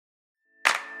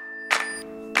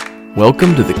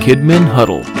Welcome to the Kidmin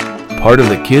Huddle, part of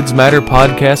the Kids Matter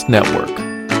Podcast Network.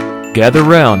 Gather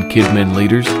round, Kidmin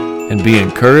leaders, and be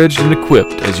encouraged and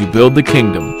equipped as you build the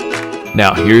kingdom.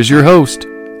 Now here's your host,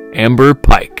 Amber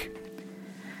Pike.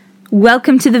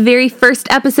 Welcome to the very first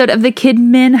episode of the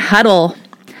Kidmin Huddle.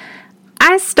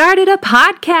 I started a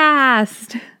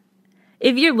podcast.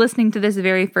 If you're listening to this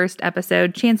very first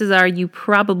episode, chances are you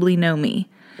probably know me.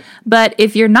 But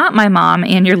if you're not my mom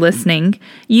and you're listening,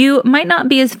 you might not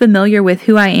be as familiar with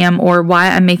who I am or why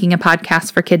I'm making a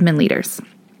podcast for Kidmin leaders.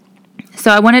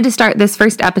 So I wanted to start this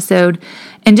first episode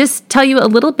and just tell you a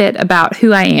little bit about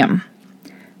who I am.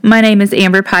 My name is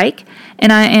Amber Pike,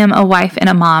 and I am a wife and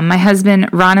a mom. My husband,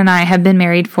 Ron, and I have been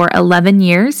married for 11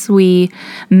 years. We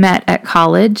met at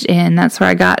college, and that's where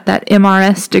I got that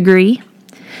MRS degree.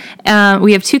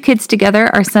 We have 2 kids together.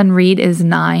 Our son Reed is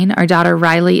 9. Our daughter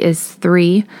Riley is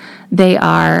 3. They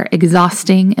are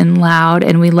exhausting and loud,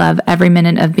 and we love every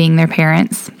minute of being their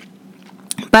parents.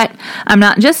 But I'm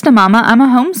not just a mama, I'm a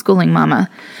homeschooling mama.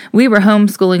 We were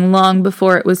homeschooling long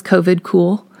before it was COVID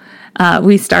cool.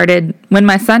 We started when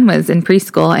my son was in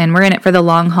preschool, and we're in it for the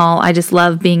long haul. I just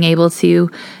love being able to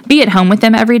be at home with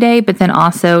them every day, but then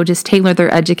also just tailor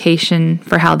their education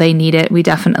for how they need it. We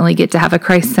definitely get to have a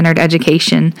Christ-centered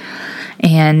education,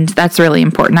 and that's really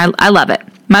important. I love it.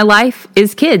 My life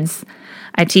is kids.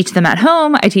 I teach them at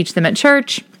home. I teach them at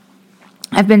church.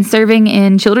 I've been serving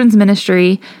in children's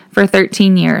ministry for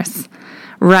 13 years.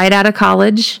 Right out of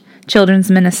college, children's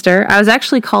minister. I was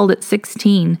actually called at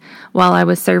 16 while I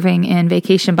was serving in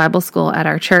vacation Bible school at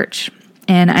our church.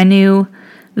 And I knew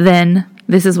then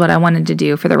this is what I wanted to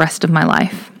do for the rest of my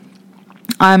life.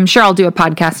 I'm sure I'll do a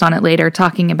podcast on it later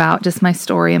talking about just my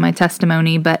story and my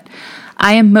testimony, but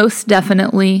I am most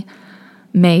definitely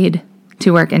made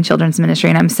to work in children's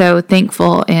ministry. And I'm so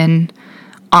thankful and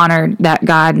honored that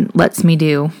God lets me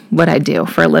do what I do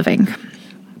for a living.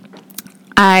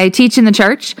 I teach in the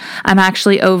church. I'm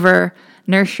actually over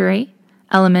nursery,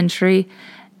 elementary,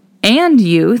 and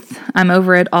youth. I'm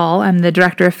over it all. I'm the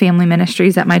director of family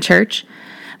ministries at my church.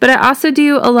 But I also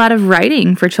do a lot of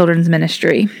writing for children's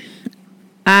ministry.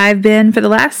 I've been, for the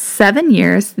last 7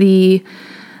 years,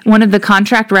 one of the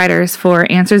contract writers for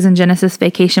Answers in Genesis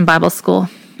Vacation Bible School.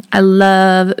 I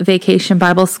love Vacation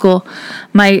Bible School.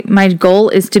 My goal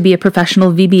is to be a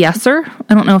professional VBSer.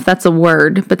 I don't know if that's a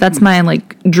word, but that's my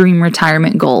dream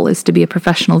retirement goal, is to be a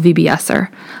professional VBSer.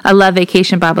 I love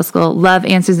Vacation Bible School, love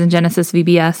Answers in Genesis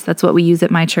VBS. That's what we use at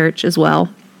my church as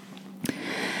well.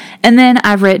 And then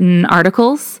I've written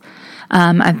articles.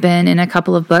 I've been in a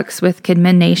couple of books with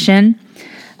Kidmin Nation.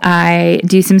 I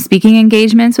do some speaking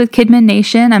engagements with Kidmin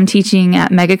Nation. I'm teaching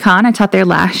at MegaCon. I taught there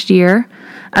last year.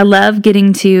 I love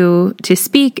getting to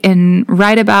speak and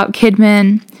write about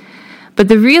Kidmin. But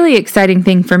the really exciting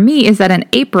thing for me is that in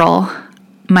April,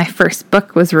 my first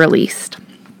book was released.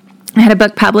 I had a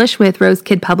book published with Rose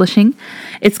Kid Publishing.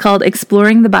 It's called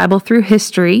Exploring the Bible Through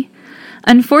History.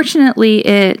 Unfortunately,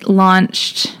 it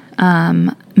launched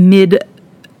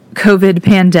mid-COVID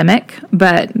pandemic,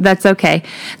 but that's okay.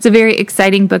 It's a very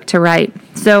exciting book to write.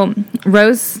 So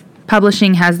Rose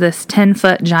Publishing has this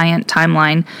 10-foot giant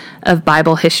timeline of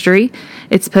Bible history.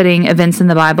 It's putting events in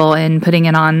the Bible and putting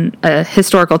it on a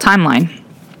historical timeline.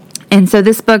 And so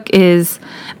this book is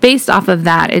based off of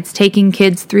that. It's taking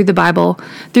kids through the Bible,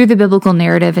 through the biblical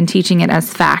narrative, and teaching it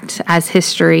as fact, as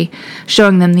history,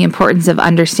 showing them the importance of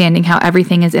understanding how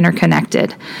everything is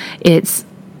interconnected. It's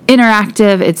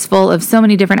interactive. It's full of so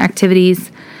many different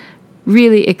activities.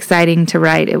 Really exciting to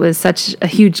write. It was such a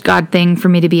huge God thing for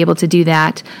me to be able to do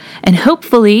that. And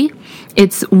hopefully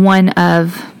it's one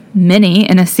of many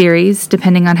in a series,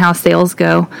 depending on how sales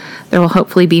go. There will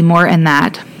hopefully be more in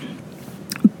that.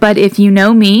 But if you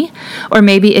know me, or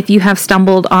maybe if you have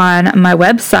stumbled on my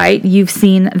website, you've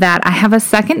seen that I have a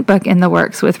second book in the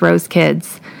works with Rose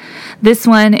Kids. This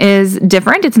one is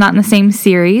different. It's not in the same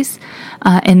series.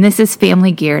 And this is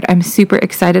family geared. I'm super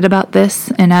excited about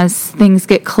this. And as things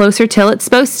get closer till, it's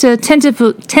supposed to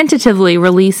tentatively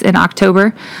release in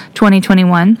October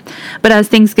 2021. But as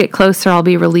things get closer, I'll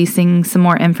be releasing some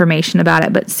more information about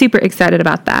it. But super excited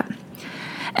about that.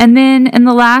 And then in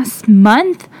the last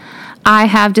month, I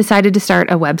have decided to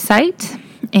start a website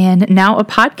and now a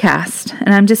podcast.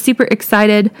 And I'm just super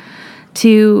excited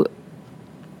to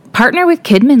partner with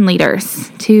Kidmin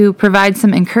leaders to provide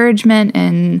some encouragement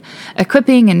and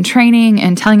equipping and training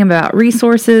and telling them about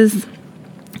resources.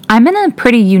 I'm in a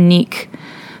pretty unique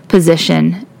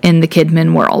position in the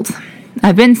Kidmin world.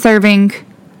 I've been serving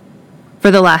for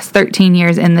the last 13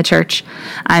 years in the church.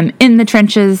 I'm in the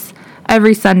trenches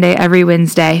every Sunday, every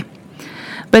Wednesday.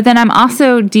 But then I'm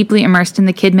also deeply immersed in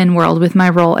the Kidmin world with my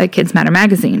role at Kids Matter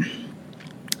magazine.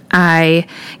 I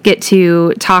get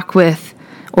to talk with,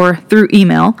 or through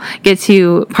email, get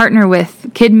to partner with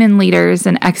Kidmin leaders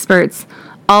and experts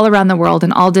all around the world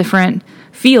in all different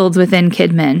fields within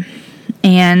Kidmin.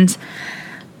 And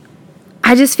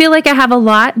I just feel like I have a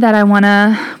lot that I want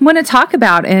to talk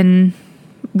about and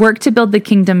work to build the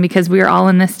kingdom, because we are all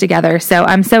in this together. So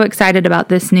I'm so excited about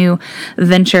this new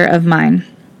venture of mine.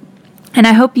 And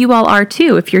I hope you all are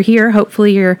too. If you're here,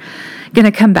 hopefully you're going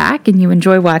to come back and you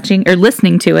enjoy watching or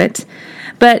listening to it.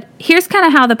 But here's kind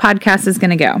of how the podcast is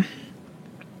going to go.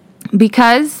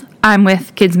 Because I'm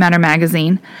with Kids Matter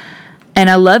Magazine, and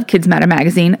I love Kids Matter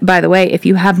Magazine. By the way, if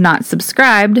you have not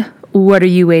subscribed, what are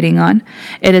you waiting on?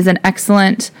 It is an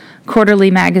excellent quarterly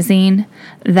magazine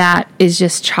that is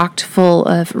just chocked full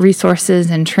of resources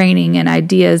and training and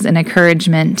ideas and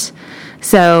encouragement.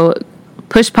 So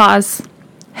push pause,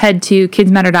 head to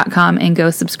kidsmatter.com and go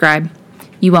subscribe.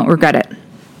 You won't regret it.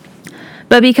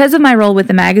 But because of my role with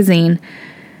the magazine,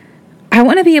 I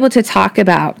want to be able to talk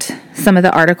about some of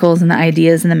the articles and the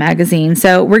ideas in the magazine.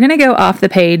 So we're going to go off the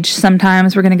page.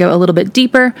 Sometimes we're going to go a little bit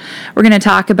deeper. We're going to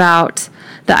talk about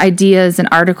the ideas and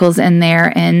articles in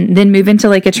there and then move into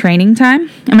like a training time.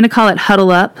 I'm going to call it Huddle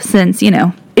Up, since,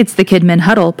 it's the Kidmin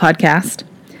Huddle Podcast.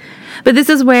 But this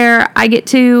is where I get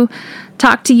to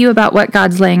talk to you about what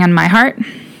God's laying on my heart,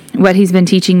 what He's been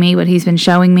teaching me, what He's been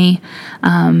showing me,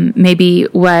 maybe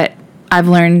what I've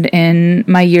learned in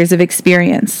my years of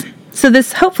experience. So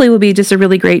this hopefully will be just a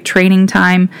really great training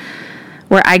time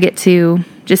where I get to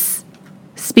just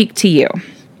speak to you.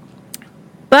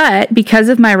 But because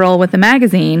of my role with the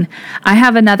magazine, I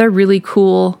have another really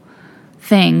cool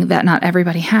thing that not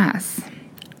everybody has.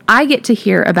 I get to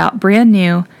hear about brand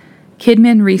new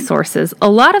Kidmin resources, a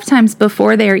lot of times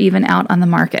before they are even out on the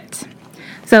market.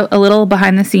 So a little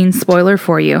behind the scenes spoiler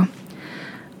for you.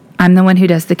 I'm the one who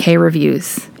does the K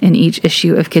reviews in each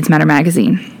issue of Kids Matter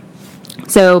Magazine.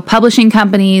 So publishing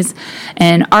companies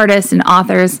and artists and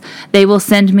authors, they will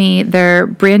send me their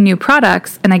brand new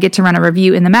products and I get to run a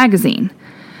review in the magazine.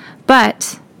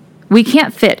 But we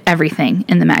can't fit everything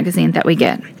in the magazine that we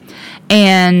get.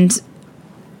 And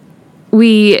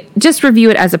we just review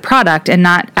it as a product and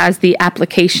not as the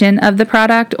application of the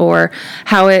product or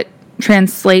how it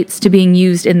translates to being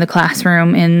used in the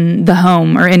classroom, in the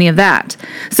home, or any of that.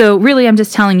 So really, I'm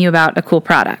just telling you about a cool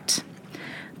product.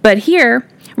 But here,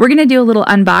 we're going to do a little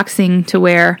unboxing to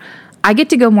where I get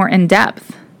to go more in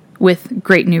depth with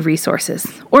great new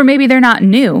resources. Or maybe they're not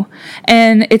new,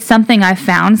 and it's something I've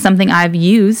found, something I've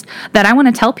used that I want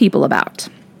to tell people about.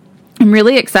 I'm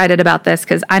really excited about this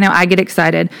because I know I get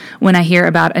excited when I hear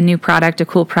about a new product, a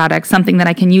cool product, something that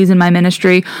I can use in my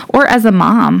ministry or as a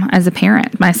mom, as a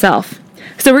parent myself.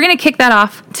 So we're going to kick that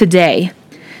off today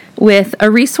with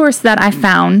a resource that I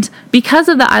found because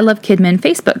of the I Love Kidmin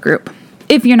Facebook group.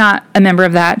 If you're not a member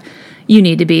of that, you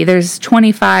need to be. There's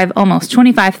almost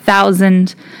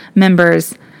 25,000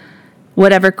 members.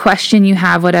 Whatever question you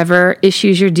have, whatever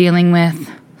issues you're dealing with,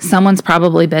 someone's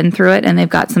probably been through it and they've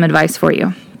got some advice for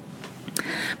you.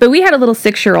 But we had a little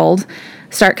 6-year-old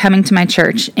start coming to my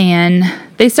church, and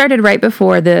they started right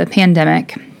before the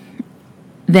pandemic.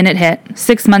 Then it hit,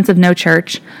 6 months of no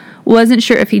church. Wasn't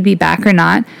sure if he'd be back or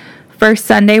not. First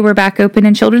Sunday, we're back open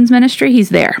in children's ministry. He's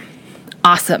there.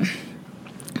 Awesome.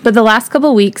 But the last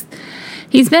couple weeks,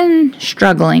 he's been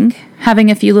struggling, having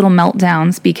a few little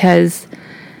meltdowns because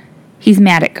he's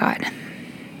mad at God.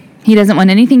 He doesn't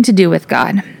want anything to do with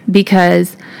God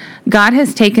because God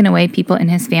has taken away people in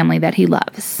his family that he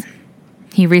loves.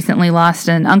 He recently lost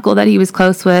an uncle that he was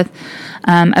close with.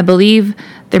 I believe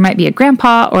there might be a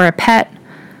grandpa or a pet.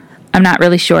 I'm not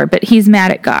really sure, but he's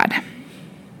mad at God.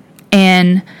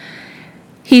 And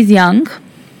he's young.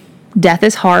 Death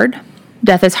is hard.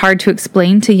 Death is hard to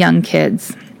explain to young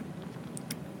kids.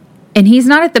 And he's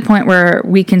not at the point where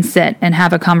we can sit and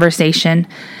have a conversation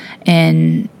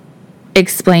and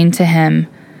explain to him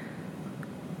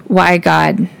why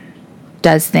God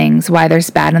does things, why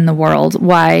there's bad in the world,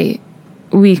 why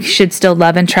we should still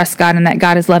love and trust God, and that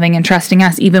God is loving and trusting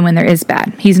us even when there is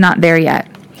bad. He's not there yet.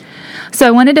 So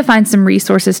I wanted to find some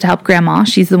resources to help Grandma.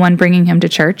 She's the one bringing him to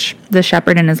church, the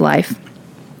shepherd in his life.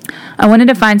 I wanted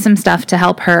to find some stuff to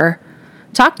help her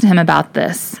talk to him about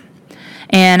this.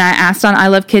 And I asked on I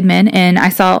Love Kidmin, and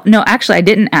I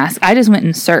didn't ask. I just went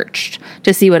and searched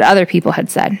to see what other people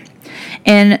had said.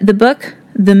 And the book,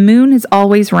 The Moon is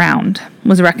Always Round,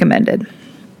 was recommended.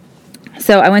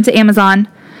 So I went to Amazon,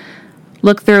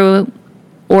 looked through,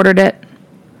 ordered it,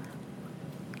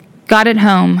 got it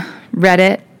home, read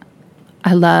it.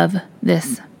 I love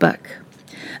this book.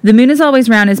 The Moon is Always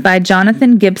Round is by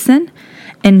Jonathan Gibson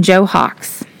and Joe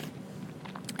Hawks.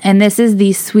 And this is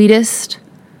the sweetest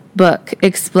book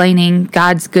explaining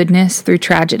God's goodness through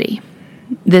tragedy.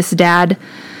 This dad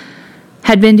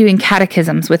had been doing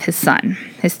catechisms with his son,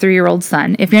 his 3-year-old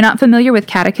son. If you're not familiar with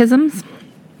catechisms,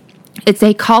 it's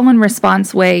a call and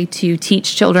response way to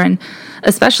teach children,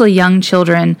 especially young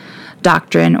children,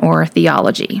 doctrine or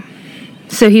theology.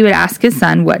 So he would ask his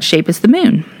son, what shape is the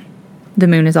moon? The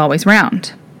moon is always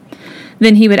round.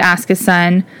 Then he would ask his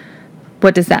son,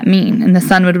 what does that mean? And the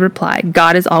son would reply,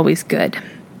 God is always good.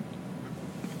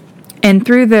 And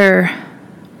through their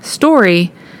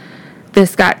story,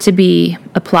 this got to be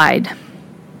applied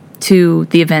to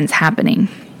the events happening.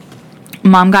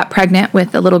 Mom got pregnant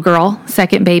with a little girl,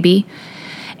 second baby,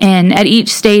 and at each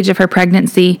stage of her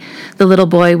pregnancy, the little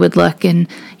boy would look and,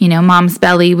 Mom's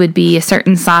belly would be a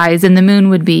certain size and the moon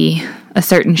would be a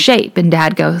certain shape. And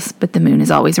Dad goes, but the moon is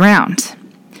always round.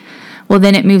 Well,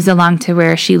 then it moves along to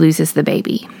where she loses the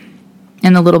baby.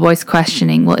 And the little boy's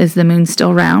questioning, well, is the moon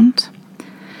still round?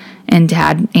 And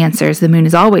Dad answers, the moon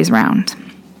is always round.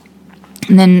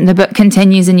 And then the book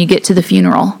continues and you get to the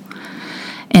funeral.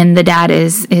 And the dad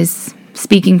is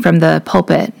speaking from the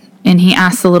pulpit. And he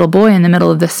asks the little boy in the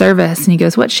middle of the service, and he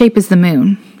goes, what shape is the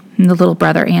moon? And the little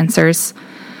brother answers,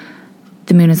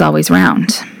 the moon is always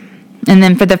round. And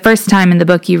then for the first time in the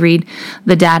book you read,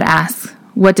 the dad asks,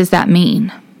 what does that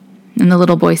mean? And the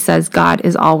little boy says, God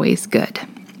is always good.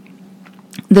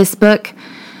 This book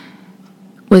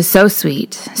was so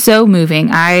sweet, so moving.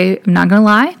 I'm not going to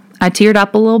lie, I teared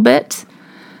up a little bit,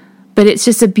 but it's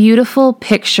just a beautiful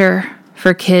picture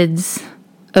for kids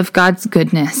of God's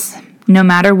goodness, no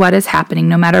matter what is happening,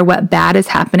 no matter what bad is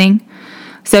happening.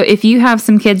 So if you have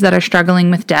some kids that are struggling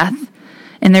with death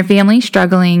in their family,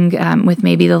 struggling with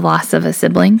maybe the loss of a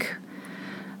sibling,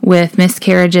 with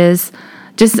miscarriages,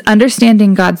 just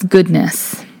understanding God's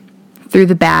goodness through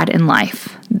the bad in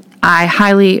life. I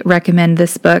highly recommend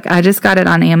this book. I just got it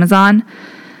on Amazon,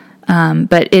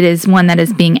 but it is one that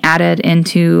is being added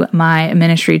into my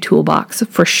ministry toolbox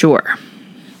for sure.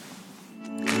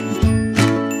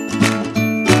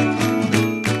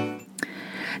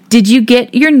 Did you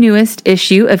get your newest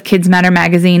issue of Kids Matter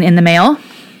magazine in the mail?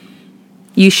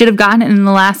 You should have gotten it in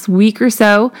the last week or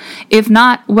so. If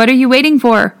not, what are you waiting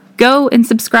for? Go and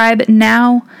subscribe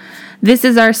now. This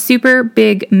is our super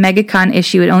big MegaCon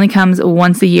issue. It only comes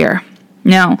once a year.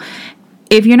 Now,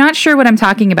 if you're not sure what I'm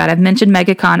talking about, I've mentioned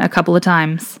MegaCon a couple of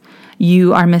times.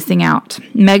 You are missing out.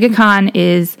 MegaCon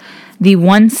is the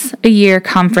once-a-year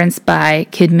conference by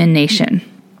Kidmin Nation.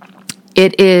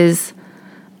 It is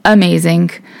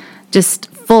amazing,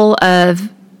 just full of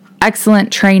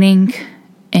excellent training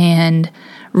and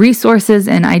resources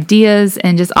and ideas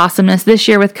and just awesomeness. This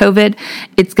year with COVID,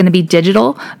 it's going to be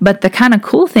digital, but the kind of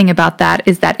cool thing about that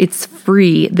is that it's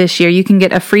free this year. You can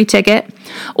get a free ticket,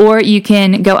 or you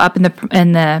can go up in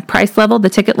the price level, the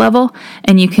ticket level,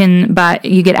 and you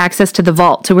get access to the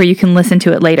vault to where you can listen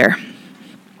to it later.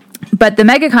 But the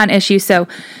MegaCon issue, so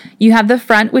you have the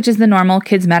front, which is the normal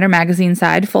Kids Matter magazine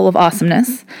side, full of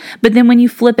awesomeness. But then when you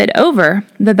flip it over,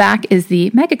 the back is the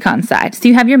MegaCon side. So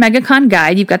you have your MegaCon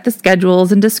guide, you've got the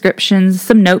schedules and descriptions,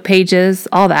 some note pages,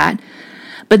 all that.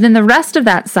 But then the rest of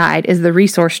that side is the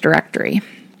resource directory.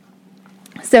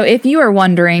 So if you are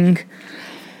wondering,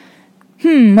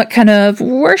 what kind of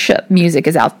worship music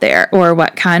is out there, or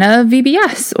what kind of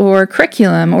VBS or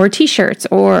curriculum or t-shirts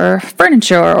or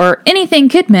furniture or anything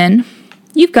Kidmin,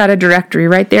 you've got a directory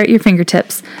right there at your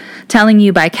fingertips telling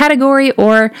you by category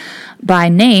or by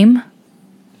name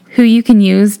who you can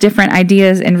use, different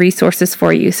ideas and resources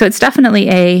for you. So it's definitely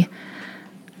a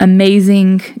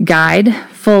amazing guide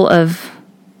full of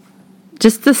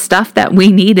just the stuff that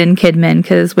we need in Kidmin,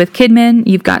 because with Kidmin,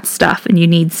 you've got stuff and you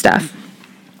need stuff.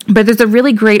 But there's a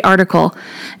really great article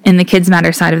in the Kids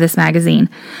Matter side of this magazine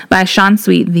by Sean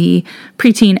Sweet, the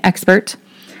preteen expert.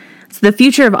 It's the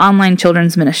future of online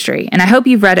children's ministry. And I hope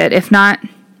you've read it. If not,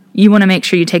 you want to make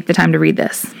sure you take the time to read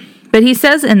this. But he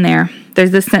says in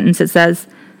there's this sentence that says,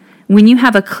 when you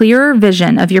have a clearer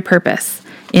vision of your purpose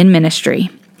in ministry,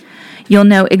 you'll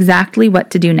know exactly what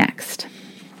to do next.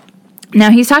 Now,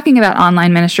 he's talking about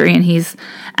online ministry, and he's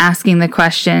asking the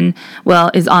question, well,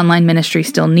 is online ministry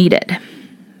still needed?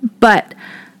 But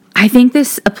I think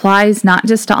this applies not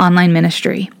just to online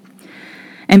ministry.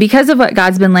 And because of what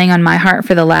God's been laying on my heart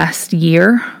for the last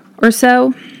year or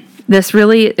so, this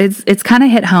really, it's kind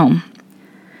of hit home.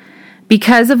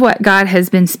 Because of what God has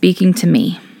been speaking to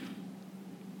me,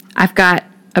 I've got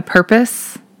a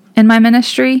purpose in my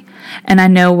ministry, and I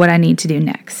know what I need to do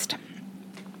next.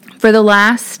 For the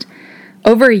last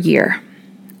over a year,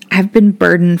 I've been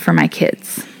burdened for my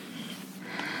kids.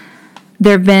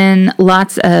 There have been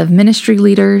lots of ministry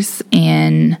leaders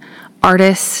and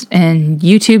artists and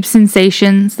YouTube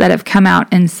sensations that have come out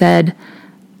and said,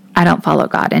 I don't follow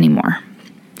God anymore.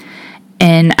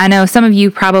 And I know some of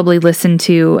you probably listen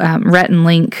to Rhett and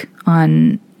Link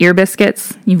on Ear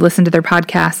Biscuits. You've listened to their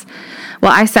podcasts.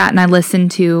 Well, I sat and I listened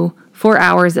to 4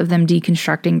 hours of them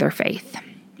deconstructing their faith,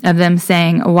 of them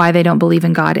saying why they don't believe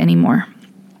in God anymore.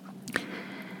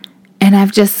 And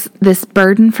this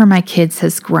burden for my kids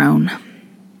has grown.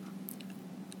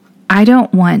 I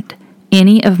don't want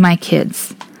any of my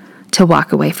kids to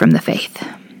walk away from the faith.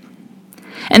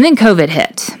 And then COVID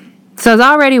hit. So I was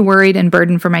already worried and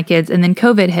burdened for my kids, and then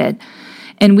COVID hit,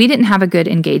 and we didn't have a good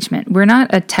engagement. We're not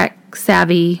a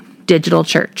tech-savvy digital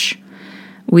church.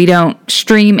 We don't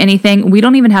stream anything. We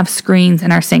don't even have screens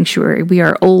in our sanctuary. We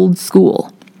are old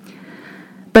school.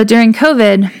 But during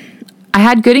COVID, I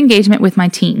had good engagement with my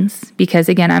teens because,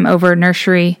 again, I'm over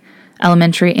nursery,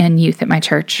 elementary, and youth at my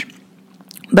church.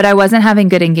 But I wasn't having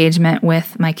good engagement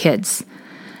with my kids,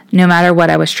 no matter what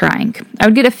I was trying. I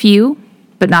would get a few,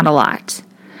 but not a lot.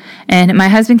 And my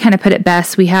husband kind of put it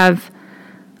best. We have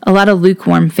a lot of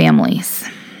lukewarm families.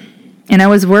 And I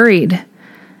was worried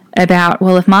about,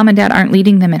 well, if mom and dad aren't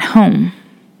leading them at home,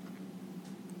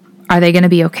 are they going to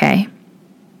be okay?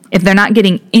 If they're not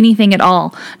getting anything at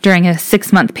all during a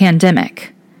 6-month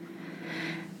pandemic.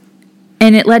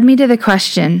 And it led me to the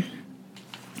question,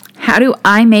 how do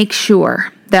I make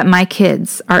sure that my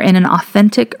kids are in an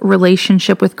authentic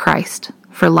relationship with Christ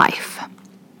for life?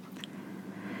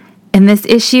 And this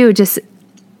issue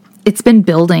it's been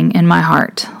building in my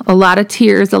heart. A lot of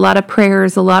tears, a lot of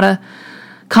prayers, a lot of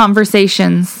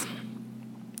conversations.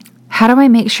 How do I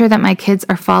make sure that my kids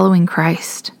are following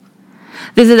Christ?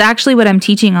 This is actually what I'm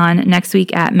teaching on next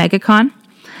week at MegaCon.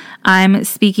 I'm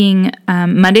speaking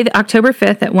Monday, October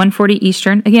 5th at 1:40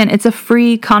 Eastern. Again, it's a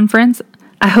free conference.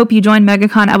 I hope you join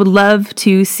MegaCon. I would love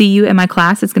to see you in my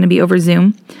class. It's going to be over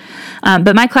Zoom.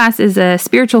 But my class is a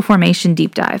spiritual formation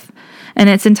deep dive, and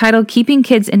it's entitled Keeping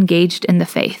Kids Engaged in the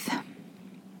Faith.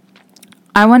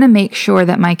 I want to make sure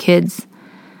that my kids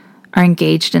are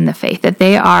engaged in the faith, that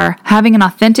they are having an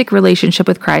authentic relationship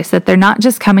with Christ, that they're not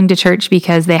just coming to church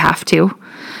because they have to.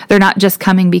 They're not just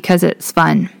coming because it's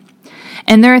fun.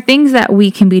 And there are things that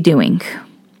we can be doing,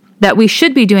 that we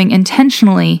should be doing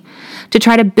intentionally to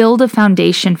try to build a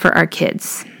foundation for our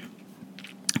kids.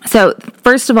 So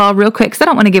first of all, real quick, because I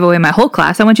don't want to give away my whole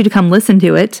class, I want you to come listen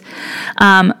to it.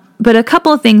 But a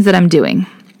couple of things that I'm doing.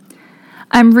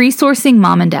 I'm resourcing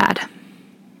mom and dad.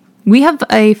 We have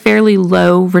a fairly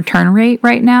low return rate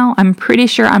right now. I'm pretty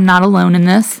sure I'm not alone in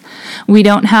this. We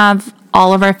don't have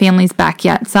all of our families back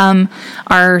yet. Some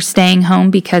are staying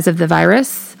home because of the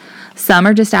virus. Some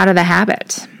are just out of the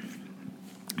habit.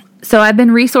 So I've been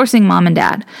resourcing mom and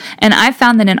dad. And I've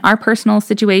found that in our personal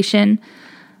situation,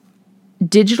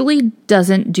 digitally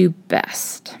doesn't do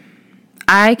best.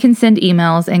 I can send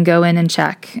emails and go in and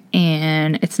check,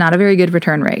 and it's not a very good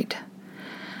return rate.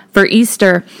 For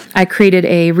Easter, I created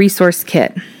a resource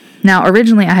kit. Now,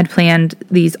 originally I had planned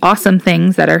these awesome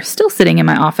things that are still sitting in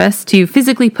my office to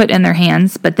physically put in their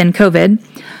hands, but then COVID.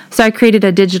 So I created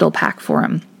a digital pack for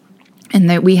them. And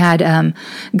that we had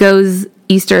Go's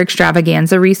Easter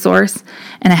Extravaganza resource,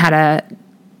 and I had a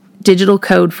digital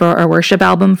code for our worship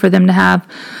album for them to have,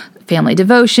 family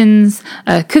devotions,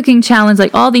 a cooking challenge,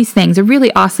 like all these things, a really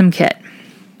awesome kit.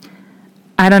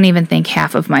 I don't even think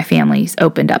half of my families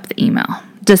opened up the email,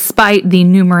 despite the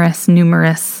numerous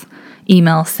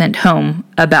emails sent home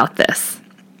about this.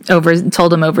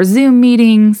 Told them over Zoom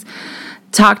meetings,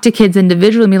 talked to kids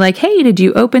individually and be like, hey, did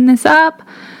you open this up?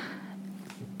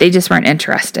 They just weren't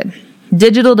interested.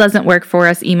 Digital doesn't work for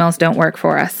us. Emails don't work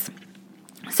for us.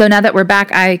 So now that we're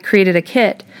back, I created a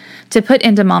kit to put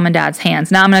into mom and dad's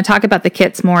hands. Now I'm going to talk about the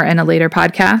kits more in a later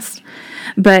podcast.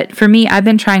 But for me, I've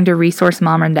been trying to resource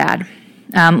mom and dad.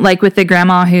 Like with the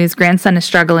grandma whose grandson is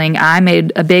struggling, I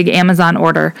made a big Amazon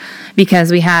order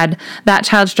because we had that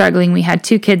child struggling. We had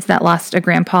 2 kids that lost a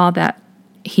grandpa that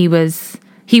he was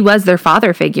their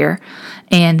father figure,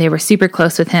 and they were super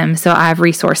close with him. So I've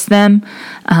resourced them,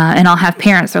 and I'll have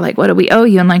parents, they're like, what do we owe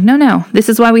you? I'm like, no, this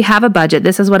is why we have a budget.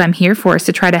 This is what I'm here for, is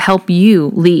to try to help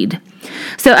you lead.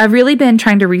 So I've really been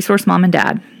trying to resource mom and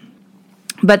dad.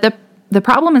 But the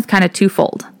problem is kind of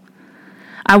twofold.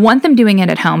 I want them doing it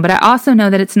at home, but I also know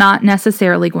that it's not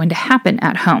necessarily going to happen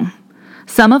at home.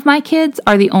 Some of my kids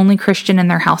are the only Christian in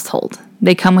their household.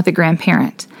 They come with a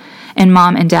grandparent, and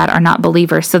mom and dad are not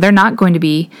believers, so they're not going to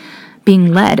be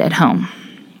being led at home.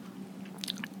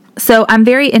 So I'm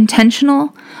very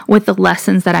intentional with the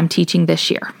lessons that I'm teaching this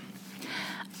year.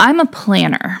 I'm a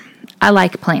planner. I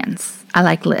like plans. I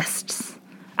like lists.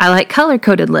 I like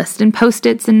color-coded lists and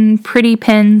Post-its and pretty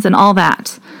pens and all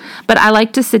that. but I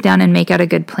like to sit down and make out a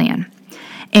good plan.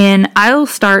 And I'll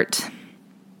start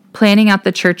planning out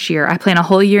the church year. I plan a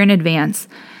whole year in advance.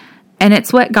 And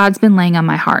it's what God's been laying on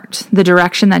my heart, the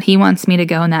direction that He wants me to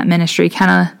go in that ministry,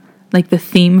 kind of like the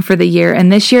theme for the year.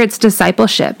 And this year it's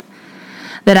discipleship,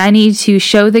 that I need to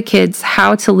show the kids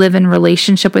how to live in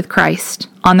relationship with Christ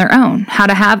on their own, how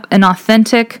to have an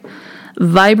authentic,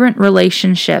 vibrant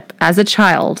relationship as a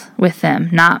child with them,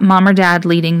 not mom or dad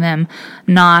leading them,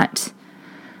 not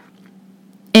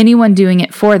anyone doing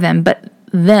it for them, but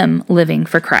them living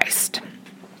for Christ.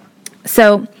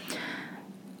 So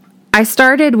I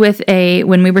started with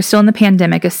when we were still in the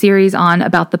pandemic, a series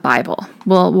about the Bible.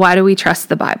 Well, why do we trust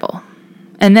the Bible?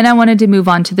 And then I wanted to move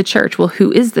on to the church. Well,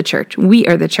 who is the church? We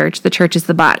are the church. The church is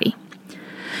the body.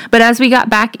 But as we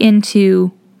got back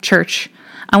into church,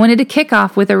 I wanted to kick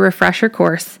off with a refresher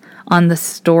course on the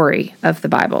story of the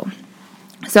Bible.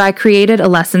 So I created a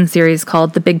lesson series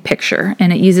called The Big Picture,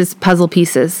 and it uses puzzle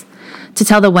pieces to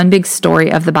tell the one big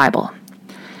story of the Bible.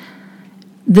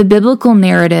 The biblical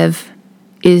narrative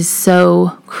is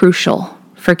so crucial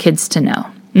for kids to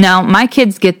know. Now, my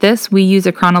kids get this. We use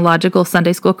a chronological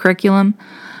Sunday school curriculum.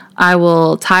 I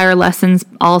will tie our lessons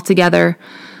all together.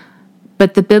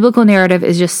 But the biblical narrative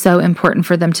is just so important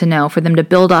for them to know, for them to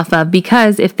build off of,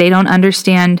 because if they don't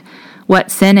understand what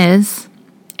sin is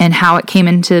and how it came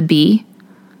into be,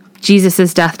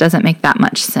 Jesus' death doesn't make that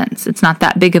much sense. It's not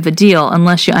that big of a deal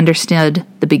unless you understood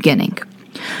the beginning.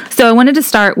 So I wanted to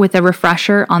start with a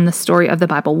refresher on the story of the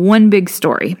Bible, one big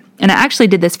story. And I actually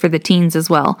did this for the teens as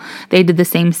well. They did the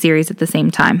same series at the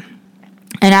same time.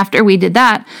 And after we did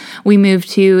that, we moved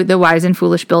to the wise and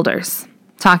foolish builders,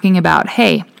 talking about,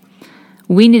 hey,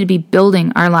 we need to be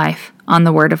building our life on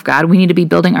the Word of God. We need to be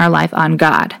building our life on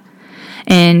God.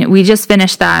 And we just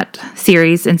finished that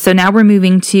series. And so now we're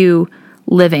moving to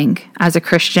living as a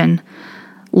Christian,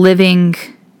 living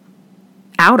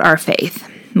out our faith.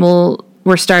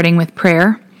 We're starting with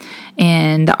prayer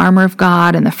and the armor of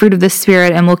God and the fruit of the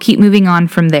Spirit, and we'll keep moving on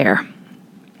from there.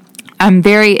 I'm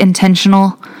very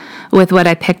intentional with what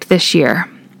I picked this year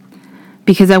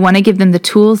because I want to give them the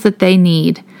tools that they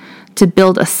need to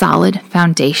build a solid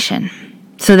foundation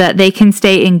so that they can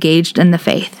stay engaged in the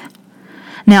faith.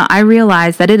 Now, I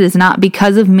realize that it is not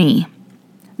because of me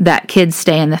that kids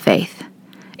stay in the faith.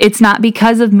 It's not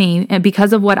because of me and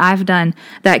because of what I've done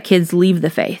that kids leave the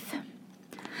faith.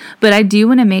 But I do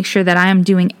want to make sure that I am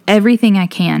doing everything I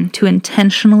can to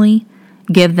intentionally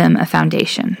give them a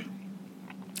foundation.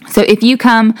 So if you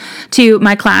come to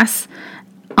my class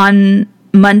on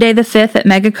Monday the 5th at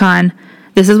MegaCon,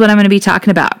 this is what I'm going to be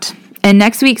talking about. And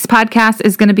next week's podcast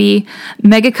is going to be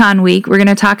MegaCon week. We're going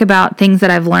to talk about things that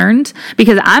I've learned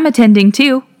because I'm attending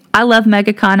too. I love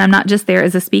MegaCon. I'm not just there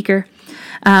as a speaker.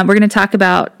 We're going to talk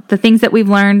about the things that we've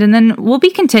learned, and then we'll be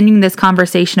continuing this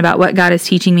conversation about what God is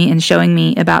teaching me and showing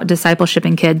me about discipleship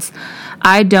in kids.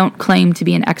 I don't claim to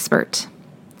be an expert.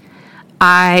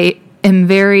 I am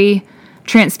very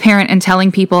transparent in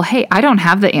telling people, hey, I don't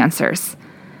have the answers.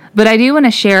 But I do want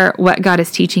to share what God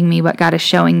is teaching me, what God is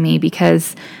showing me,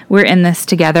 because we're in this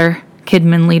together,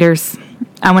 Kidmin leaders.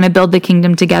 I want to build the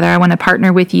kingdom together. I want to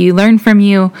partner with you, learn from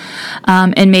you,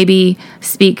 and maybe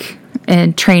speak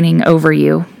and training over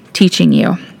you, teaching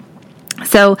you.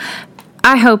 So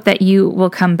I hope that you will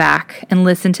come back and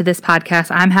listen to this podcast.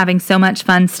 I'm having so much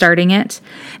fun starting it.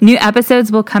 New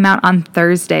episodes will come out on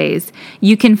Thursdays.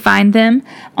 You can find them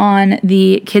on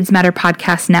the Kids Matter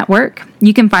Podcast Network.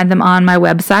 You can find them on my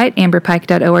website,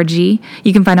 amberpike.org.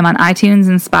 You can find them on iTunes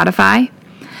and Spotify.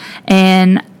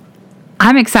 And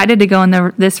I'm excited to go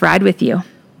on this ride with you.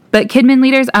 But Kidmin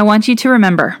leaders, I want you to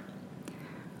remember,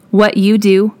 what you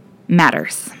do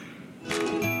matters.